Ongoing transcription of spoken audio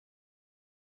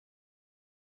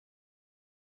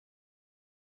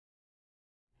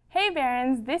Hey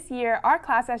Barons, this year our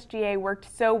class SGA worked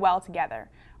so well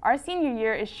together. Our senior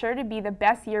year is sure to be the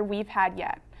best year we've had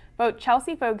yet. Vote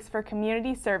Chelsea Folks for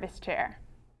Community Service Chair.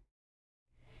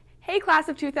 Hey class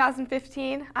of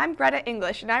 2015, I'm Greta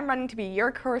English and I'm running to be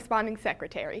your corresponding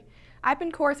secretary. I've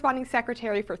been corresponding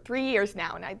secretary for 3 years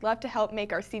now and I'd love to help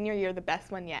make our senior year the best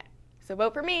one yet. So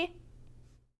vote for me.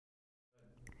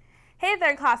 Hey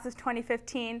there class of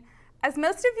 2015. As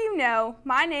most of you know,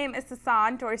 my name is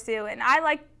Sasan Dorsu and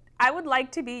I would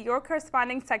like to be your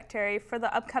corresponding secretary for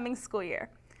the upcoming school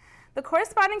year. The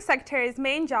corresponding secretary's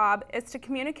main job is to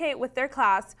communicate with their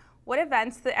class what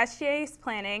events the SGA is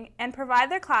planning and provide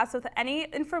their class with any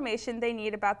information they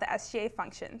need about the SGA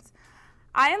functions.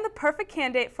 I am the perfect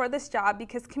candidate for this job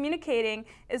because communicating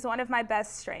is one of my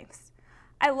best strengths.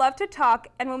 I love to talk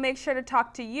and will make sure to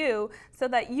talk to you so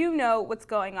that you know what's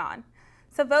going on.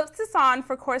 So vote Sasan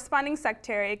for corresponding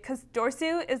secretary because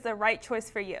Dorsu is the right choice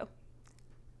for you.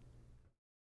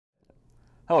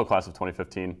 Hello, class of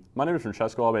 2015. My name is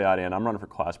Francesco Albayati, and I'm running for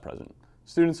class president.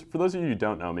 Students, for those of you who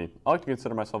don't know me, I like to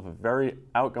consider myself a very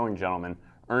outgoing gentleman,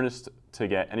 earnest to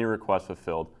get any request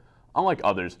fulfilled. Unlike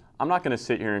others, I'm not going to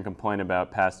sit here and complain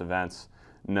about past events.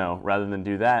 No, rather than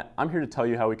do that, I'm here to tell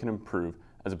you how we can improve,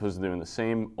 as opposed to doing the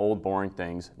same old boring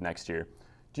things next year.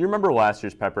 Do you remember last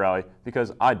year's pep rally?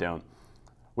 Because I don't.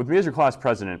 With me as your class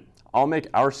president, I'll make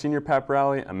our senior pep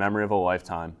rally a memory of a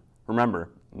lifetime. Remember,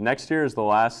 next year is the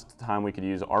last time we could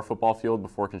use our football field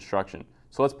before construction.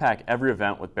 So let's pack every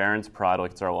event with Barron's pride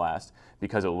like it's our last,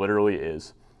 because it literally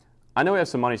is. I know we have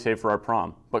some money saved for our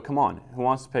prom, but come on, who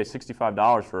wants to pay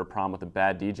 $65 for a prom with a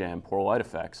bad DJ and poor light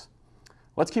effects?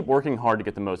 Let's keep working hard to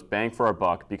get the most bang for our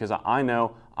buck, because I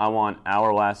know I want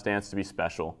our last dance to be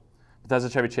special.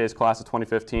 Bethesda-Chevy Chase class of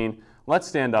 2015, let's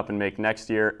stand up and make next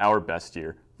year our best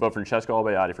year. Vote Francesco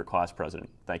Albayati for class president.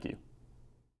 Thank you.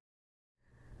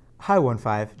 Hi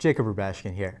 1-5, Jacob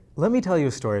Rubashkin here. Let me tell you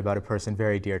a story about a person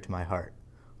very dear to my heart.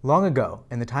 Long ago,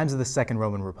 in the times of the Second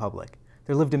Roman Republic,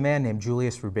 there lived a man named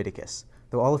Julius Rubidicus,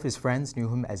 though all of his friends knew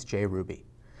him as J. Ruby.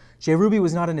 J. Ruby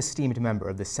was not an esteemed member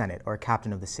of the Senate or a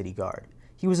captain of the city guard.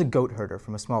 He was a goat herder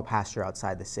from a small pasture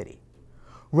outside the city.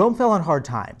 Rome fell on hard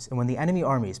times, and when the enemy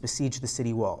armies besieged the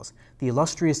city walls, the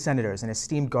illustrious senators and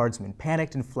esteemed guardsmen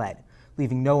panicked and fled,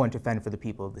 leaving no one to fend for the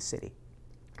people of the city.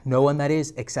 No one, that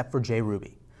is, except for J.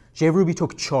 Ruby. J. Ruby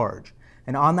took charge,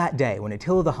 and on that day, when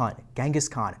Attila the Hun, Genghis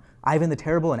Khan, Ivan the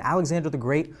Terrible, and Alexander the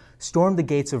Great stormed the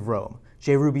gates of Rome,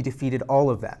 J. Ruby defeated all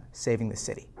of them, saving the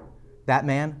city. That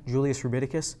man, Julius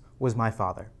Rubidicus, was my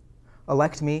father.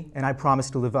 Elect me, and I promise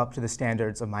to live up to the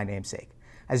standards of my namesake.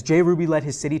 As J. Ruby led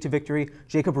his city to victory,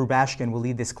 Jacob Rubashkin will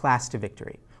lead this class to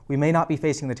victory. We may not be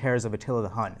facing the terrors of Attila the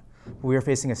Hun, but we are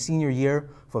facing a senior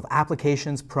year full of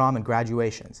applications, prom, and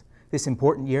graduations. This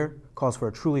important year calls for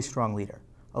a truly strong leader,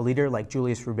 a leader like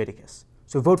Julius Rubidicus.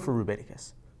 So vote for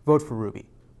Rubidicus, vote for Ruby,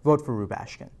 vote for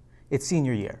Rubashkin. It's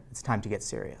senior year. It's time to get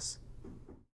serious.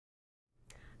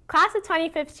 Class of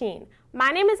 2015, my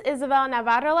name is Isabel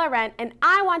Navarro Laurent, and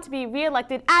I want to be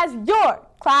re-elected as your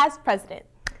class president.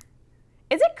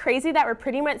 Is it crazy that we're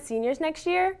pretty much seniors next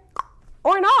year?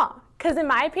 Or not? Because in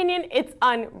my opinion, it's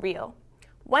unreal.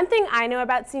 One thing I know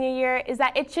about senior year is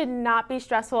that it should not be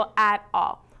stressful at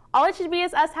all. All it should be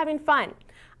is us having fun.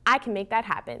 I can make that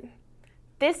happen.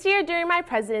 This year during my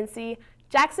presidency,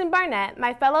 Jackson Barnett,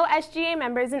 my fellow SGA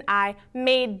members, and I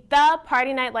made the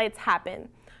Party Night Lights happen.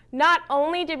 Not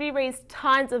only did we raise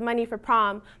tons of money for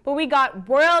prom, but we got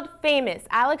world famous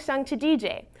Alex Young to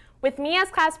DJ. With me as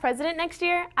class president next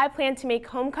year, I plan to make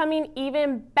homecoming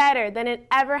even better than it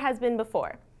ever has been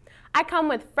before. I come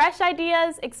with fresh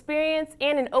ideas, experience,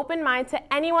 and an open mind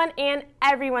to anyone and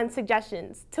everyone's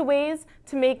suggestions to ways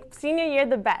to make senior year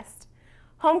the best.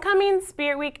 Homecoming,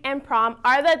 Spirit Week, and prom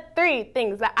are the 3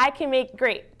 things that I can make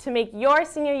great to make your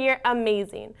senior year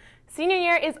amazing. Senior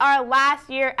year is our last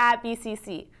year at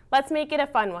BCC. Let's make it a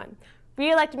fun one.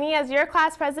 Re-elect me as your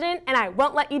class president, and I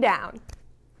won't let you down.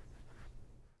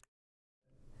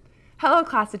 Hello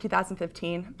class of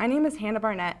 2015. My name is Hannah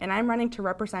Barnett and I'm running to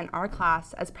represent our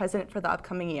class as president for the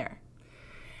upcoming year.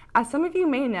 As some of you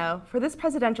may know, for this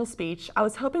presidential speech, I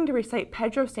was hoping to recite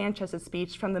Pedro Sanchez's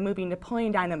speech from the movie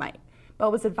Napoleon Dynamite,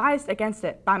 but was advised against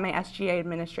it by my SGA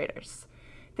administrators.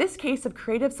 This case of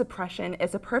creative suppression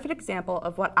is a perfect example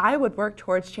of what I would work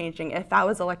towards changing if I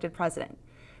was elected president.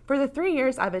 For the 3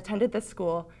 years I've attended this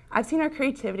school, I've seen our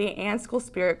creativity and school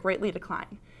spirit greatly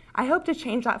decline. I hope to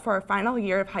change that for our final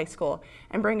year of high school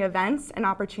and bring events and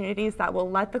opportunities that will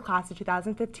let the class of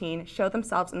 2015 show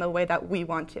themselves in the way that we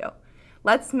want to.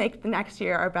 Let's make the next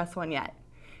year our best one yet.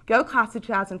 Go class of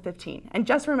 2015, and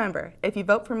just remember, if you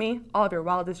vote for me, all of your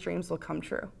wildest dreams will come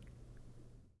true.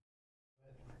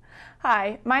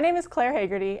 Hi, my name is Claire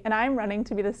Hagerty, and I'm running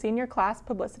to be the Senior Class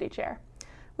Publicity Chair.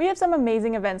 We have some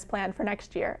amazing events planned for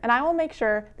next year, and I will make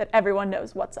sure that everyone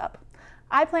knows what's up.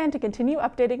 I plan to continue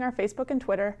updating our Facebook and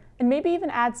Twitter, and maybe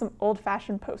even add some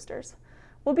old-fashioned posters.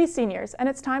 We'll be seniors, and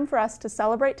it's time for us to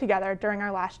celebrate together during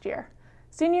our last year.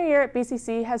 Senior year at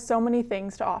BCC has so many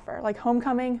things to offer, like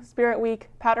homecoming, Spirit Week,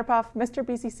 Powder Puff, Mr.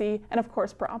 BCC, and of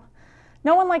course prom.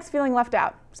 No one likes feeling left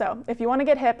out, so if you want to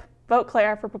get hip, vote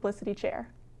Claire for Publicity Chair.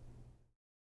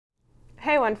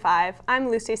 Hey 1-5, I'm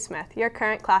Lucy Smith, your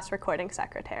current class recording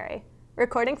secretary.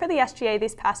 Recording for the SGA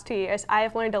these past 2 years, I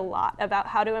have learned a lot about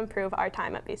how to improve our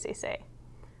time at BCC.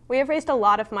 We have raised a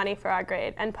lot of money for our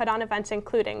grade and put on events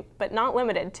including, but not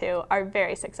limited to, our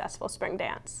very successful spring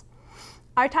dance.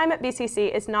 Our time at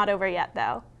BCC is not over yet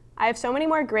though. I have so many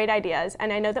more great ideas,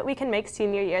 and I know that we can make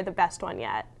senior year the best one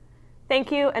yet.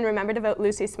 Thank you, and remember to vote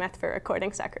Lucy Smith for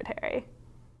recording secretary.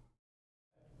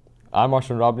 I'm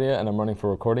Arshan Rabnia, and I'm running for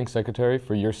Recording Secretary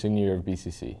for your senior year of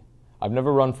BCC. I've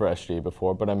never run for SGA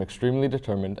before, but I'm extremely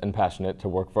determined and passionate to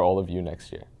work for all of you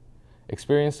next year.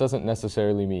 Experience doesn't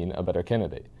necessarily mean a better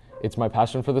candidate. It's my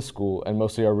passion for the school and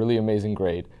mostly our really amazing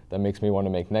grade that makes me want to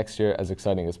make next year as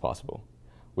exciting as possible.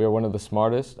 We are one of the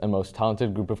smartest and most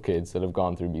talented group of kids that have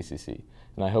gone through BCC,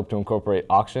 and I hope to incorporate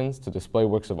auctions to display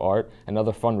works of art and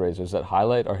other fundraisers that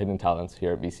highlight our hidden talents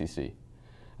here at BCC,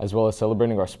 as well as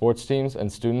celebrating our sports teams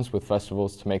and students with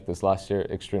festivals to make this last year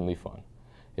extremely fun.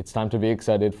 It's time to be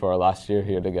excited for our last year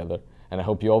here together, and I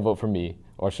hope you all vote for me,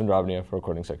 Arshan Rabnia, for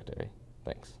Recording Secretary.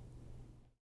 Thanks.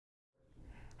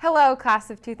 Hello, class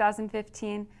of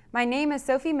 2015. My name is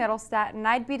Sophie Middlestat, and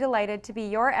I'd be delighted to be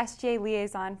your SGA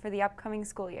liaison for the upcoming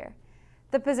school year.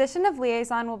 The position of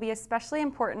liaison will be especially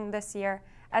important this year,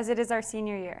 as it is our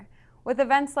senior year. With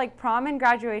events like prom and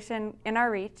graduation in our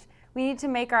reach, we need to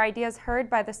make our ideas heard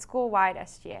by the school-wide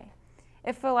SGA.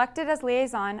 If elected as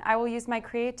liaison, I will use my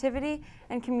creativity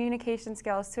and communication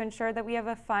skills to ensure that we have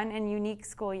a fun and unique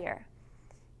school year.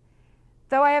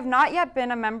 Though I have not yet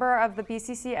been a member of the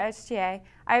BCC SGA,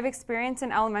 I have experience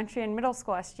in elementary and middle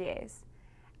school SGAs.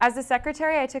 As the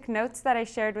secretary, I took notes that I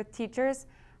shared with teachers,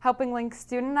 helping link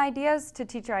student ideas to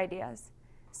teacher ideas.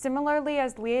 Similarly,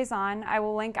 as liaison, I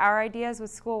will link our ideas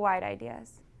with school-wide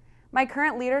ideas. My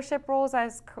current leadership roles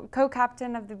as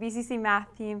co-captain of the BCC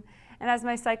math team and as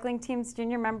my cycling team's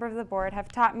junior member of the board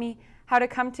have taught me how to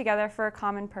come together for a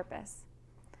common purpose.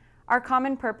 Our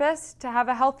common purpose, to have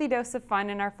a healthy dose of fun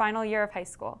in our final year of high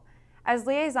school. As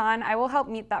liaison, I will help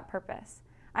meet that purpose.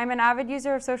 I'm an avid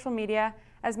user of social media,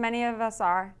 as many of us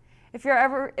are. If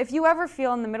you ever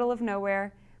feel in the middle of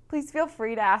nowhere, please feel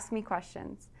free to ask me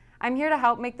questions. I'm here to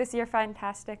help make this year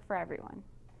fantastic for everyone.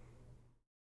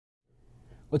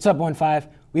 What's up, 1-5?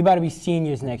 We about to be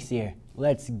seniors next year.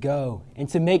 Let's go. And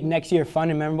to make next year fun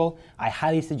and memorable, I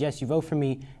highly suggest you vote for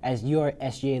me as your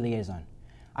SGA liaison.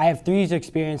 I have 3 years of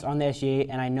experience on the SGA,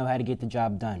 and I know how to get the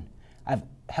job done. I've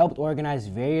helped organize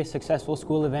various successful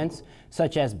school events,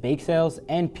 such as bake sales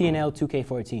and P&L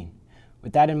 2K14.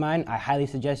 With that in mind, I highly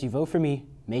suggest you vote for me,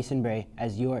 Mason Bray,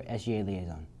 as your SGA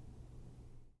liaison.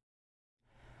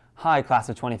 Hi, class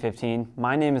of 2015.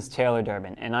 My name is Taylor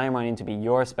Durbin, and I am running to be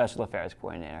your Special Affairs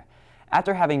Coordinator.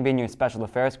 After having been your Special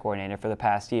Affairs Coordinator for the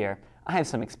past year, I have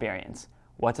some experience.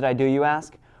 What did I do, you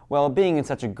ask? Well, being in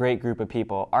such a great group of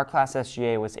people, our class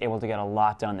SGA was able to get a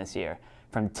lot done this year.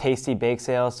 From tasty bake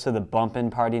sales to the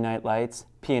bumpin' party night lights,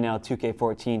 P&L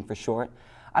 2K14 for short,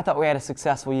 I thought we had a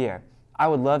successful year. I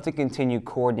would love to continue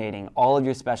coordinating all of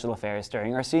your special affairs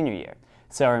during our senior year.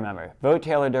 So remember, vote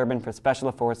Taylor Durbin for Special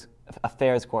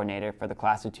Affairs Coordinator for the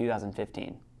class of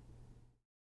 2015.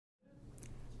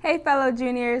 Hey fellow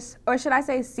juniors, or should I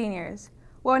say seniors?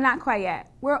 Well, not quite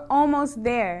yet. We're almost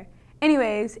there.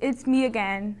 Anyways, it's me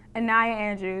again, Anaya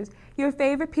Andrews, your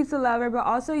favorite pizza lover, but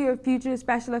also your future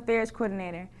Special Affairs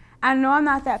Coordinator. I know I'm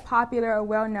not that popular or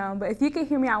well-known, but if you could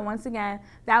hear me out once again,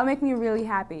 that would make me really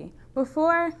happy.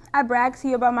 Before I brag to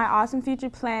you about my awesome future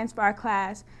plans for our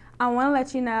class, I want to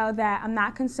let you know that I'm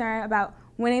not concerned about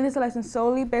winning this election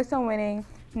solely based on winning,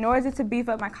 nor is it to beef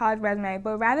up my college resume,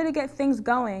 but rather to get things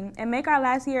going and make our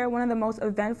last year one of the most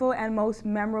eventful and most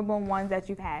memorable ones that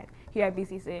you've had here at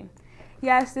BCC.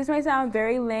 Yes, this may sound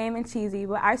very lame and cheesy,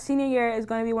 but our senior year is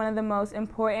going to be one of the most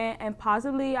important and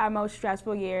possibly our most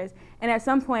stressful years. And at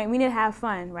some point, we need to have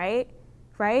fun, right?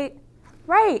 Right?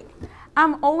 Right.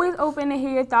 I'm always open to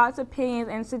hear your thoughts, opinions,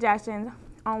 and suggestions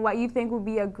on what you think would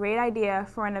be a great idea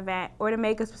for an event or to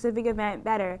make a specific event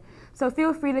better. So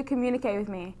feel free to communicate with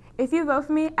me. If you vote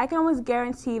for me, I can almost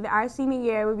guarantee that our senior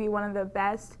year will be one of the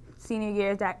best senior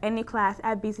years that any class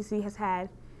at BCC has had.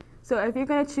 So if you're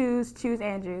going to choose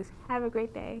Andrews. Have a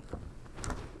great day.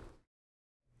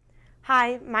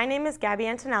 Hi, my name is Gabby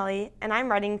Antonelli, and I'm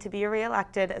running to be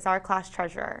re-elected as our class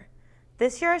treasurer.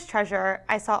 This year as treasurer,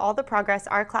 I saw all the progress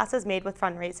our class has made with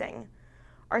fundraising.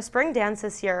 Our spring dance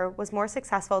this year was more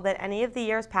successful than any of the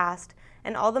years past,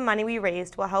 and all the money we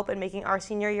raised will help in making our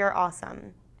senior year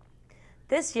awesome.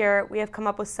 This year, we have come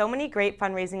up with so many great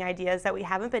fundraising ideas that we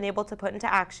haven't been able to put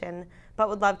into action, but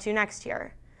would love to next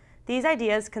year. These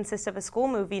ideas consist of a school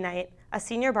movie night, a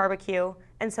senior barbecue,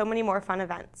 and so many more fun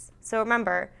events. So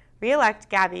remember, re-elect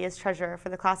Gabby as treasurer for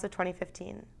the class of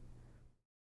 2015.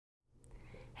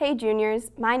 Hey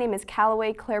juniors, my name is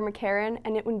Callaway Claire McCarran,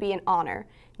 and it would be an honor,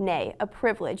 nay, a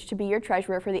privilege to be your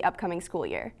treasurer for the upcoming school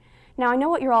year. Now I know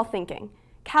what you're all thinking.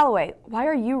 Callaway, why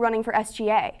are you running for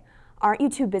SGA? Aren't you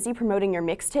too busy promoting your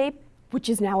mixtape, which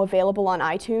is now available on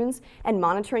iTunes, and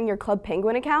monitoring your Club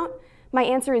Penguin account? My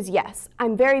answer is yes.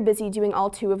 I'm very busy doing all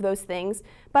two of those things,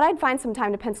 but I'd find some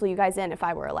time to pencil you guys in if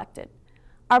I were elected.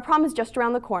 Our prom is just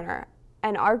around the corner,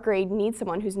 and our grade needs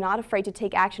someone who's not afraid to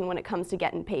take action when it comes to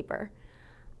getting paper.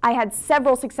 I had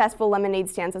several successful lemonade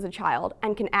stands as a child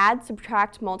and can add,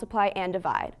 subtract, multiply, and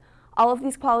divide. All of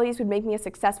these qualities would make me a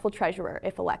successful treasurer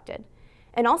if elected.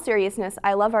 In all seriousness,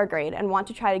 I love our grade and want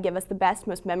to try to give us the best,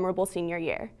 most memorable senior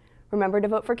year. Remember to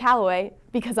vote for Callaway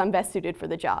because I'm best suited for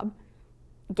the job.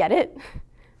 Get it?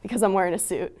 Because I'm wearing a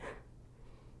suit.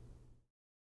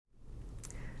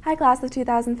 Hi class of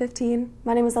 2015,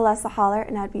 my name is Alessa Holler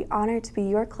and I'd be honored to be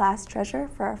your class treasurer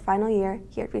for our final year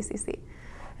here at BCC.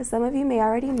 As some of you may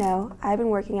already know, I've been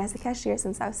working as a cashier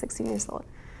since I was 16 years old.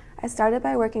 I started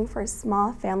by working for a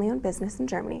small family-owned business in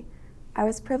Germany. I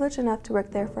was privileged enough to work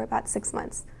there for about 6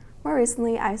 months. More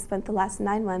recently, I've spent the last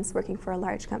 9 months working for a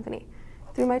large company.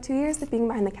 Through my 2 years of being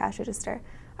behind the cash register,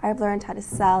 I have learned how to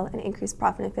sell and increase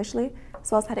profit efficiently,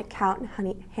 as well as how to count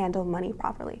and handle money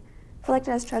properly. If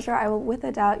elected as treasurer, I will with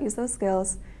a doubt use those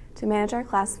skills to manage our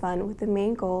class fund with the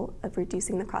main goal of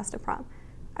reducing the cost of prom.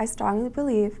 I strongly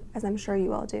believe, as I'm sure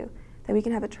you all do, that we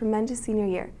can have a tremendous senior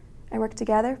year and work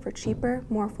together for cheaper,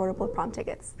 more affordable prom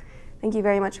tickets. Thank you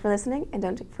very much for listening, and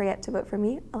don't forget to vote for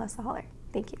me, Alessa Holler.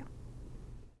 Thank you.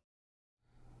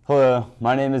 Hello,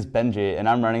 my name is Benji, and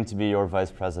I'm running to be your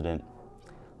vice president.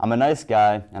 I'm a nice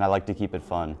guy, and I like to keep it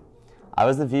fun. I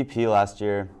was the VP last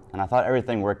year, and I thought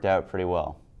everything worked out pretty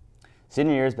well.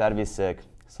 Senior year is about to be sick,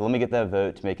 so let me get that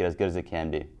vote to make it as good as it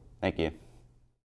can be. Thank you.